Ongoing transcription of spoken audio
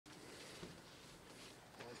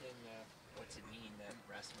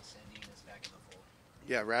Rasmus Sandin is back in the fold?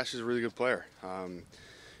 Yeah, Rash is a really good player.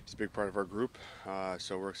 He's a big part of our group,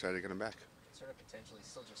 so we're excited to get him back. Sort of potentially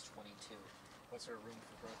still just 22. What sort of room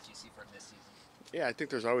for growth do you see for him this season? Yeah, I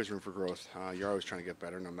think there's always room for growth. You're always trying to get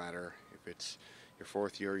better, no matter if it's your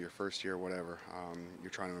fourth year, your first year, whatever.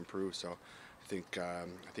 You're trying to improve. So I think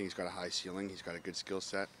he's got a high ceiling. He's got a good skill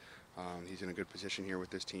set. He's in a good position here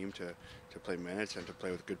with this team to play minutes and to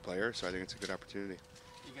play with good players. So I think it's a good opportunity.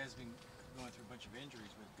 You guys have been going through a bunch of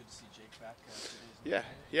injuries, but good to see Jake back.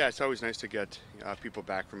 Yeah, it's always nice to get people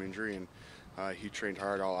back from injury, and he trained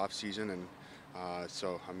hard all off season, and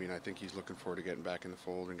so I mean I think he's looking forward to getting back in the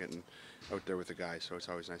fold and getting out there with the guys. So it's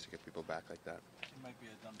always nice to get people back like that. It might be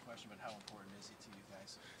a dumb question, but how important is he to you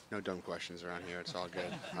guys? No dumb questions around here. It's all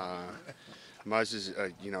good. Muzz is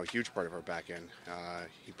a huge part of our back end.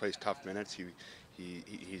 He plays tough minutes.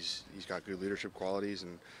 He's got good leadership qualities,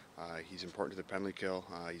 and he's important to the penalty kill.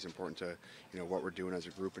 He's important to what we're doing as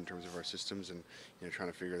a group in terms of our systems, and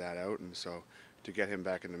trying to figure that out. And so to get him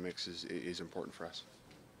back in the mix is important for us.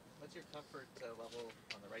 What's your comfort level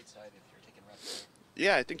on the right side if you're taking reps?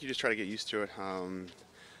 Yeah, I think you just try to get used to it.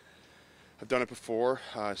 I've done it before,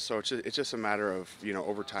 so it's just a matter of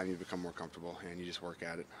over time you become more comfortable and you just work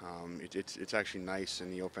at it. It's actually nice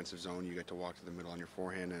in the offensive zone. You get to walk to the middle on your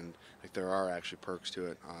forehand, and like there are actually perks to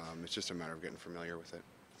it. It's just a matter of getting familiar with it.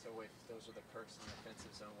 So if those are the perks in the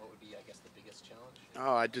offensive zone, what would be, I guess, the biggest challenge?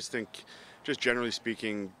 Oh, I just think, just generally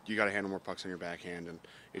speaking, you got to handle more pucks on your backhand, and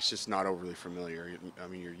it's just not overly familiar. I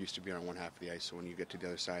mean, you're used to being on one half of the ice, so when you get to the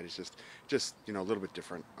other side, it's just a little bit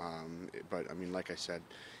different. But I mean, like I said,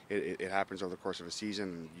 it happens over the course of a season,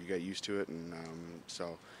 and you get used to it, and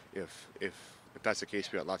so if that's the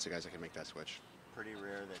case, we got lots of guys that can make that switch. Pretty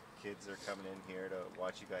rare that kids are coming in here to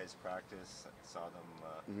watch you guys practice. I saw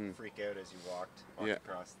them freak out as you walked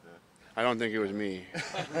across the... I don't think it was me,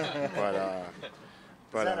 but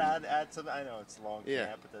does that add something? I know it's long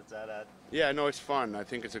camp, but does that add? Yeah, no, it's fun. I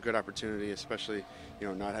think it's a good opportunity, especially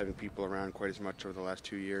not having people around quite as much over the last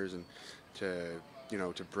 2 years, and to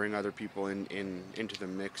bring other people into the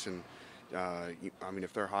mix. And I mean,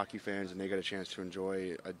 if they're hockey fans and they get a chance to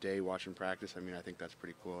enjoy a day watching practice, I mean, I think that's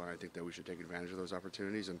pretty cool. And I think that we should take advantage of those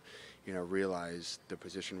opportunities and realize the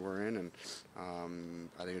position we're in. And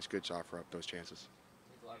I think it's good to offer up those chances.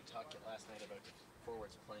 There's a lot of talk last night about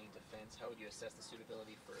forwards playing defense. How would you assess the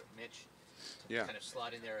suitability for Mitch to kind of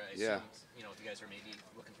slot in there? I assumed, if you guys are maybe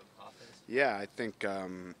looking for offense. Yeah, I think I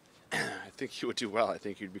think he would do well. I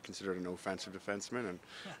think he'd be considered an offensive defenseman, and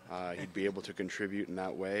he'd be able to contribute in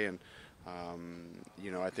that way. And I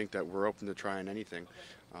think that we're open to trying anything.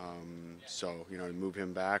 So to move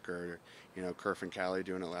him back, or Kerf and Callie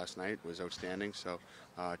doing it last night was outstanding. So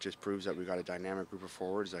it just proves that we've got a dynamic group of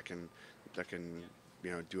forwards that can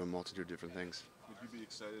do a multitude of different things. Would you be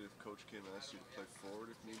excited if Coach Kim asked you to play forward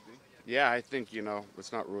if need be? Yeah, I think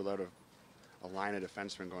let's not rule out a line of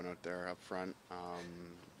defensemen going out there up front. I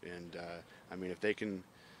mean, if they can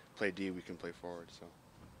play D, we can play forward. So.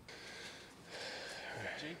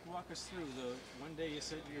 Jake, walk us through the one day you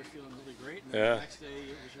said you were feeling really great, and then the next day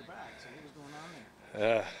it was your back. So what was going on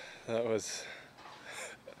there? Yeah, that was.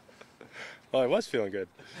 Well, I was feeling good.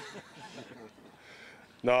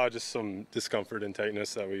 No, just some discomfort and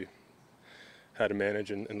tightness that we had to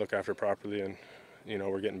manage and look after properly, and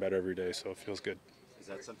we're getting better every day, so it feels good. Is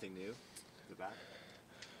that something new, the back?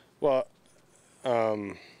 Well,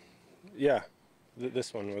 yeah,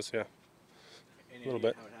 this one was, yeah, a little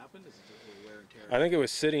bit. How it happened? Is it a little wear and tear? I think it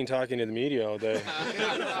was sitting talking to the media all day.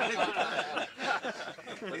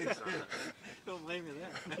 Don't blame you there.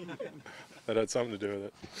 That had something to do with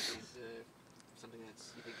it. Is something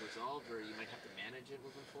that's you think resolved, or you might have to manage it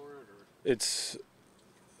moving forward, or? It's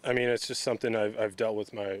just something I've dealt with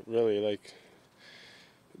the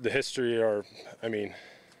history, or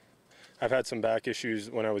I've had some back issues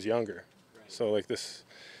when I was younger. Right. So this,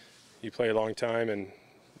 you play a long time and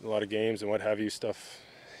a lot of games and what have you, stuff,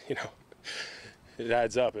 it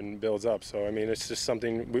adds up and builds up. So it's just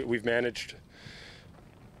something we've managed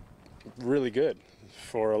really good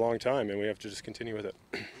for a long time, and we have to just continue with it.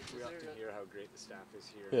 We often hear how great the staff is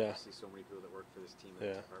here. Yeah. You see so many people that work for this team in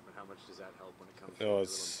this department. How much does that help when it comes to a little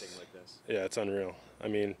thing like this? Yeah, it's unreal.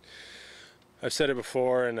 I've said it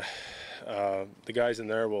before, and the guys in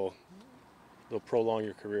there they'll prolong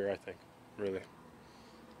your career, I think, really.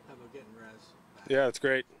 How about getting Raz back? Yeah, it's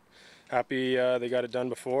great. Happy they got it done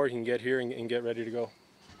before. He can get here and get ready to go. What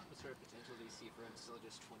sort of potential do you see for him? Still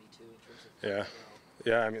just 22 in terms of...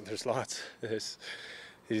 Yeah, there's lots.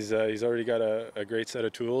 He's already got a great set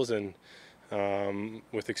of tools, and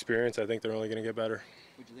with experience, I think they're only going to get better.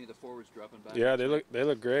 What do you think of the forwards dropping back? Yeah, they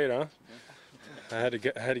look great, huh? Yeah. I had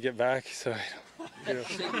to get back, so You know,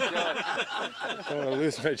 I don't want to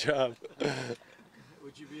lose my job.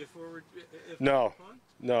 Would you be a forward if No,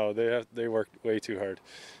 no, they worked way too hard.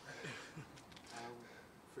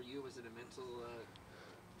 For you, was it a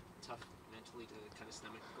tough mentally to kind of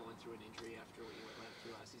stomach going through an injury after what you went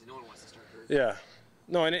through last season? No one wants to start hurt. Yeah,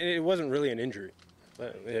 no, and it wasn't really an injury.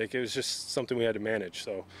 Like, it was just something we had to manage.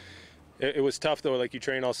 So it was tough though. Like, you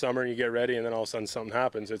train all summer and you get ready, and then all of a sudden something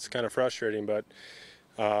happens. It's kind of frustrating, but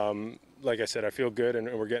like I said, I feel good,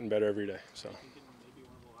 and we're getting better every day. So maybe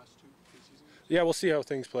one of the last two preseason games? yeah, we'll see how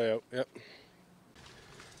things play out. Yep.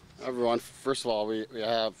 Everyone, first of all, I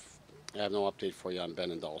have no update for you on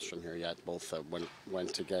Ben and Dahlstrom here yet. Both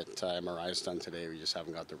went to get MRIs done today. We just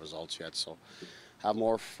haven't got the results yet. So have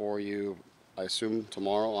more for you, I assume,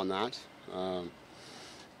 tomorrow on that.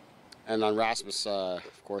 And on Rasmus,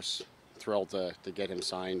 of course, thrilled to get him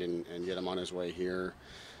signed and get him on his way here.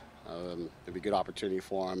 It'll be a good opportunity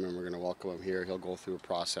for him, and we're going to welcome him here. He'll go through a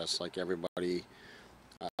process like everybody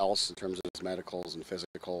else in terms of his medicals and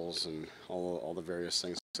physicals and all the various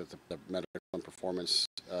things that the medical and performance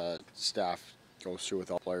staff goes through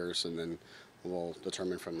with all players, and then we'll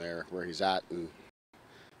determine from there where he's at and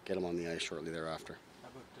get him on the ice shortly thereafter. How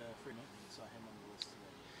about Fraser? You saw him on the list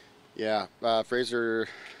today. Yeah, Fraser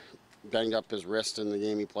banged up his wrist in the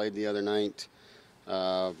game he played the other night,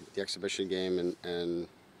 the exhibition game, and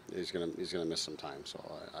he's gonna miss some time. So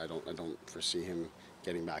I don't foresee him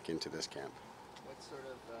getting back into this camp. What sort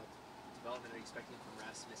of development are you expecting from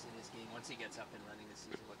Rasmus in his game once he gets up and running this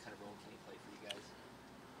season? What kind of role can he play for you guys?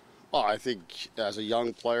 Well, I think as a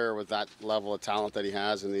young player with that level of talent that he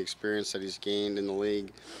has and the experience that he's gained in the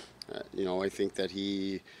league, I think that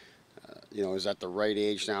he, is at the right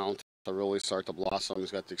age now to really start to blossom.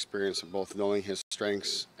 He's got the experience of both knowing his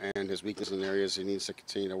strengths and his weaknesses in areas he needs to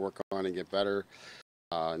continue to work on and get better.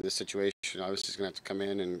 In this situation, obviously he's going to have to come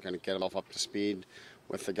in and kind of get himself up to speed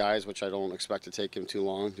with the guys, which I don't expect to take him too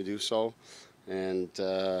long to do so. And,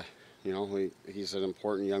 he's an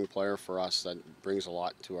important young player for us that brings a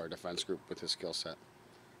lot to our defense group with his skill set.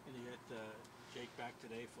 And you got Jake back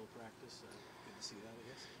today, full practice. Good to see that, I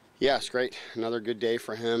guess. Yeah, it's great. Another good day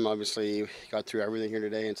for him. Obviously, he got through everything here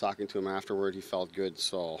today, and talking to him afterward, he felt good.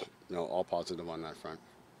 So, all positive on that front.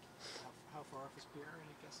 How far off is Pierre?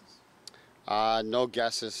 Any guesses? No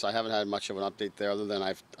guesses. I haven't had much of an update there, other than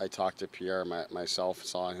I talked to Pierre myself,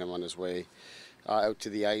 saw him on his way out to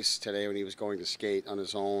the ice today when he was going to skate on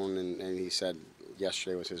his own, and he said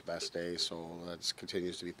yesterday was his best day, so that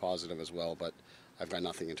continues to be positive as well. But I've got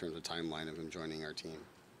nothing in terms of timeline of him joining our team.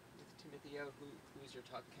 With Timothy out, who's your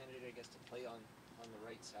top candidate, I guess, to play on the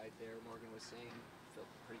right side there? Morgan was saying, felt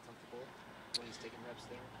pretty comfortable when he's taking reps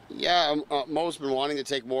there. Yeah, Mo's been wanting to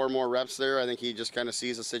take more and more reps there. I think he just kind of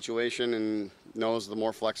sees the situation and knows the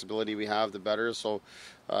more flexibility we have, the better. So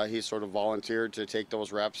he's sort of volunteered to take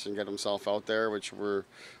those reps and get himself out there, which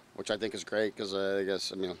I think is great, because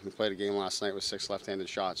we played a game last night with 6 left-handed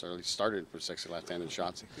shots, or at least started with 6 left-handed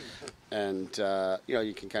shots, and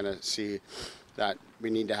you can kind of see that we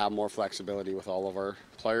need to have more flexibility with all of our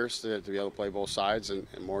players to be able to play both sides, and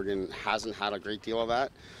Morgan hasn't had a great deal of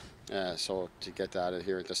that. So to get that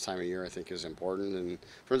here at this time of year, I think is important. And in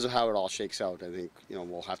terms of how it all shakes out, I think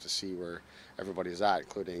we'll have to see where everybody's at,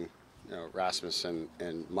 including Rasmus and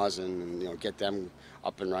Muzzin, and get them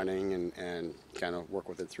up and running and kind of work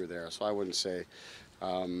with it through there. So I wouldn't say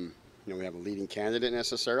we have a leading candidate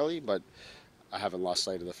necessarily, but I haven't lost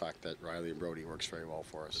sight of the fact that Rielly and Brody works very well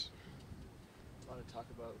for us. A lot of talk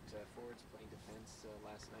about forwards playing defense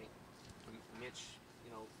last night. Mitch,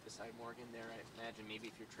 beside Morgan there, I imagine maybe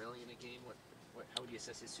if you're trailing in a game, how would you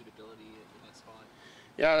assess his suitability in that spot?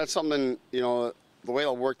 Yeah, that's something, the way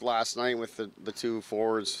it worked last night with the two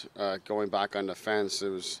forwards going back on defense, it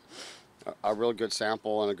was a real good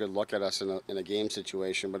sample and a good look at us in a game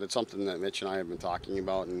situation, but it's something that Mitch and I have been talking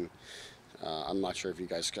about, and I'm not sure if you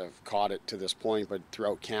guys have caught it to this point, but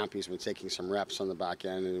throughout camp he's been taking some reps on the back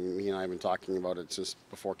end, and me and I have been talking about it since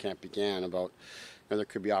before camp began about there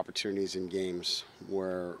could be opportunities in games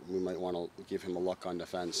where we might want to give him a look on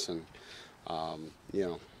defense, and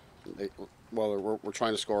whether we're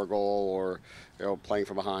trying to score a goal or playing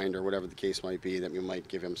from behind or whatever the case might be, that we might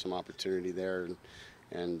give him some opportunity there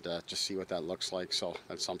and just see what that looks like. So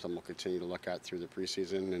that's something we'll continue to look at through the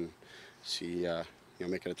preseason and see,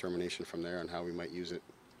 make a determination from there on how we might use it.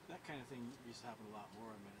 That kind of thing used to happen a lot more.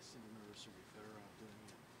 I mean, I seem to remember Sergei Fedorov doing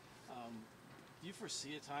it. Do you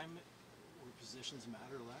foresee a time where positions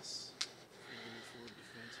matter less? Forward,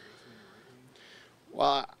 defense, left wing, or right wing?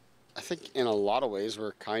 Well, I think in a lot of ways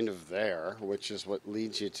we're kind of there, which is what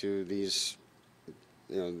leads you to these,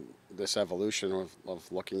 this evolution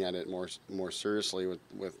of looking at it more seriously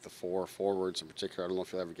with the 4 forwards in particular. I don't know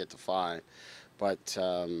if you'll ever get to 5, but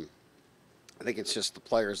I think it's just the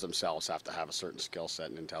players themselves have to have a certain skill set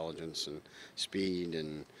and intelligence and speed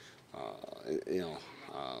and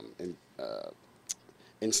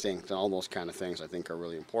instinct and all those kind of things. I think are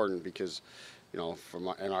really important because, in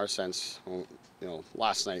our sense,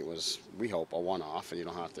 last night was, we hope, a one-off, and you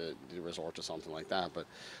don't have to resort to something like that. But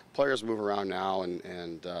players move around now,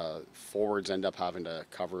 and forwards end up having to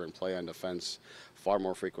cover and play on defense far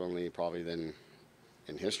more frequently probably than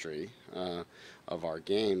in history of our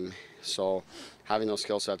game. So having those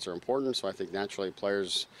skill sets are important. So I think naturally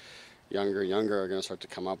players younger are going to start to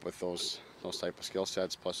come up with those type of skill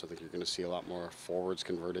sets. Plus I think you're going to see a lot more forwards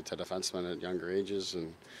converted to defensemen at younger ages.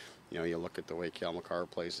 And you look at the way Cale Makar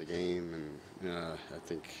plays the game, and I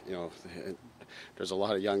think there's a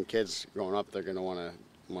lot of young kids growing up. They're going to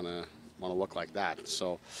want to look like that.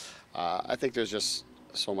 So I think there's just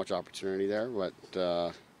so much opportunity there. But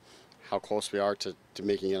how close we are to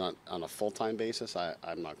making it on a full-time basis,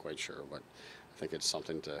 I'm not quite sure. But I think it's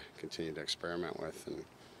something to continue to experiment with. And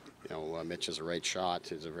Mitch is a right shot.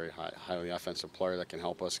 He's a very highly offensive player that can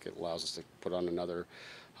help us. It allows us to put on another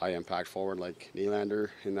high-impact forward like Nylander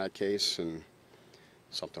in that case, and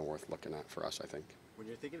something worth looking at for us, I think. When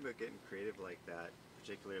you're thinking about getting creative like that,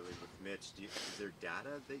 particularly with Mitch, is there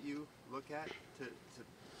data that you look at to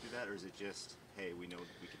do that, or is it just, hey, we know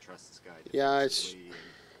we can trust this guy? Yeah, it's...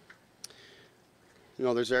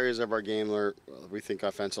 there's areas of our game where we think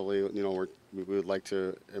offensively, we would like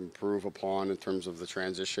to improve upon in terms of the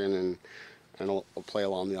transition and play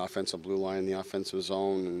along the offensive blue line, the offensive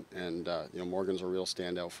zone, and Morgan's a real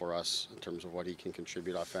standout for us in terms of what he can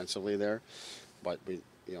contribute offensively there. But we,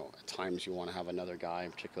 at times you want to have another guy,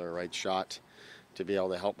 in particular a right shot, to be able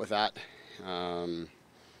to help with that.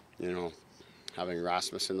 Having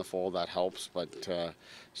Rasmus in the fold, that helps, but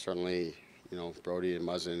certainly. Brody and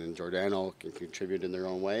Muzzin and Giordano can contribute in their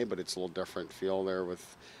own way, but it's a little different feel there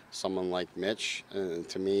with someone like Mitch. And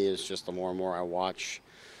to me, it's just the more and more I watch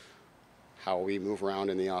how we move around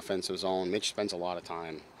in the offensive zone. Mitch spends a lot of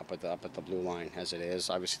time up at the blue line as it is.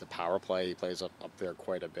 Obviously, the power play, he plays up there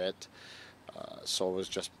quite a bit. So it was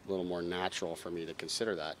just a little more natural for me to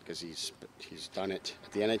consider that because he's done it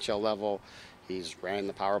at the NHL level. He's ran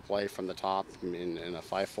the power play from the top in a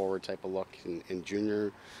 5-forward type of look in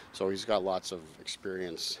junior. So he's got lots of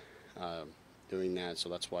experience doing that. So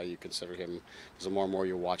that's why you consider him, because the more and more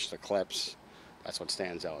you watch the clips, that's what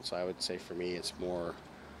stands out. So I would say for me, it's more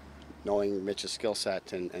knowing Mitch's skill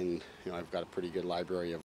set, and I've got a pretty good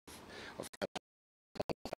library of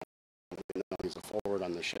he's a forward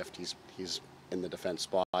on the shift. He's in the defense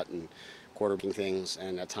spot and quarterbacking things,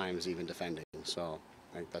 and at times even defending. So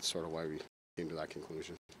I think that's sort of why we came to that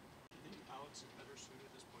conclusion. Do you think Alex is better suited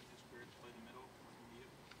at this point in his career to play the middle than you,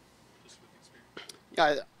 just with experience?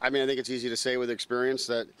 Yeah, I think it's easy to say with experience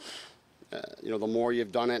that the more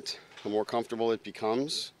you've done it, the more comfortable it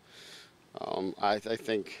becomes. I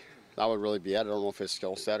think that would really be it. I don't know if his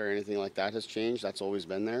skill set or anything like that has changed. That's always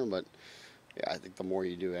been there, but yeah, I think the more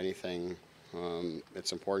you do anything,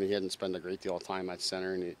 it's important. He hadn't spent a great deal of time at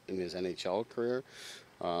center in his NHL career.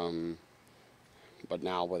 But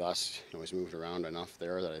now with us, he's moved around enough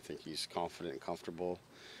there that I think he's confident and comfortable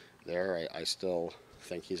there. I still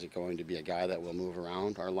think he's going to be a guy that will move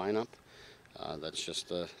around our lineup. That's just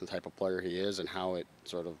the type of player he is and how it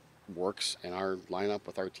sort of works in our lineup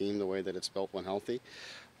with our team, the way that it's built when healthy.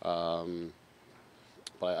 But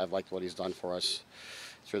I've liked what he's done for us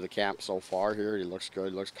through the camp so far here. He looks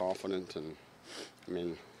good, looks confident,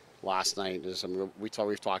 and last night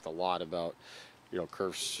we've talked a lot about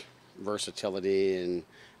Kerf's versatility and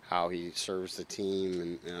how he serves the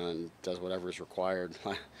team and does whatever is required.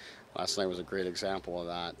 Last night was a great example of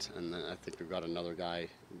that, and I think we've got another guy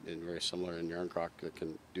very similar in Yarncroc that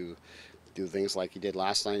can do things like he did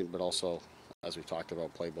last night, but also, as we talked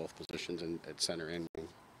about, play both positions at center and wing.